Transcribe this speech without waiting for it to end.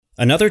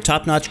Another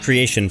top-notch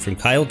creation from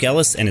Kyle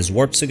Gellis and his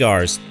Warped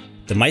Cigars,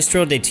 the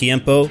Maestro de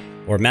Tiempo,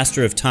 or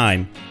Master of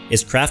Time,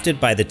 is crafted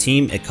by the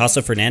team at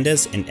Casa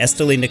Fernandez in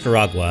Esteli,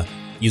 Nicaragua,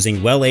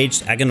 using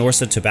well-aged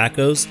Aganorsa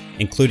tobaccos,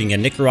 including a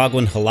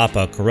Nicaraguan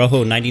Jalapa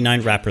Corojo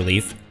 99 wrapper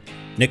leaf,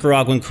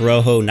 Nicaraguan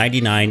Corojo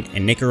 99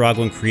 and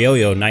Nicaraguan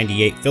Criollo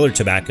 98 filler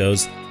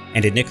tobaccos,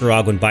 and a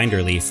Nicaraguan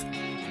binder leaf.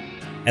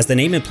 As the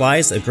name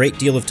implies, a great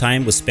deal of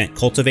time was spent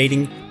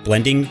cultivating,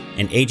 blending,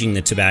 and aging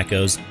the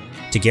tobaccos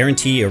to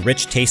guarantee a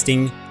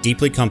rich-tasting,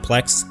 deeply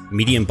complex,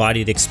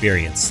 medium-bodied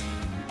experience.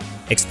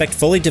 Expect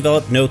fully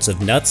developed notes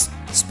of nuts,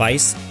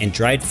 spice, and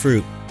dried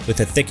fruit with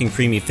a thick and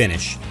creamy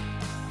finish.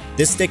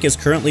 This stick is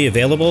currently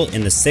available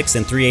in the 6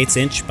 3/8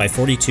 inch by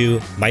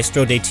 42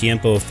 Maestro de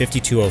Tiempo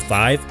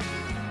 5205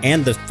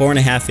 and the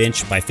 4.5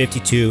 inch by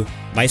 52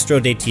 Maestro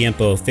de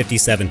Tiempo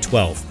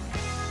 5712.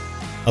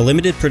 A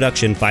limited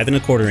production 5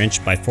 1/4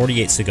 inch by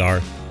 48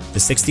 cigar,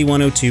 the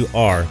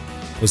 6102R,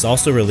 was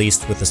also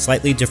released with a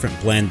slightly different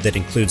blend that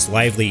includes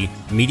lively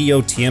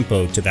Medio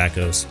Tiempo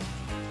tobaccos.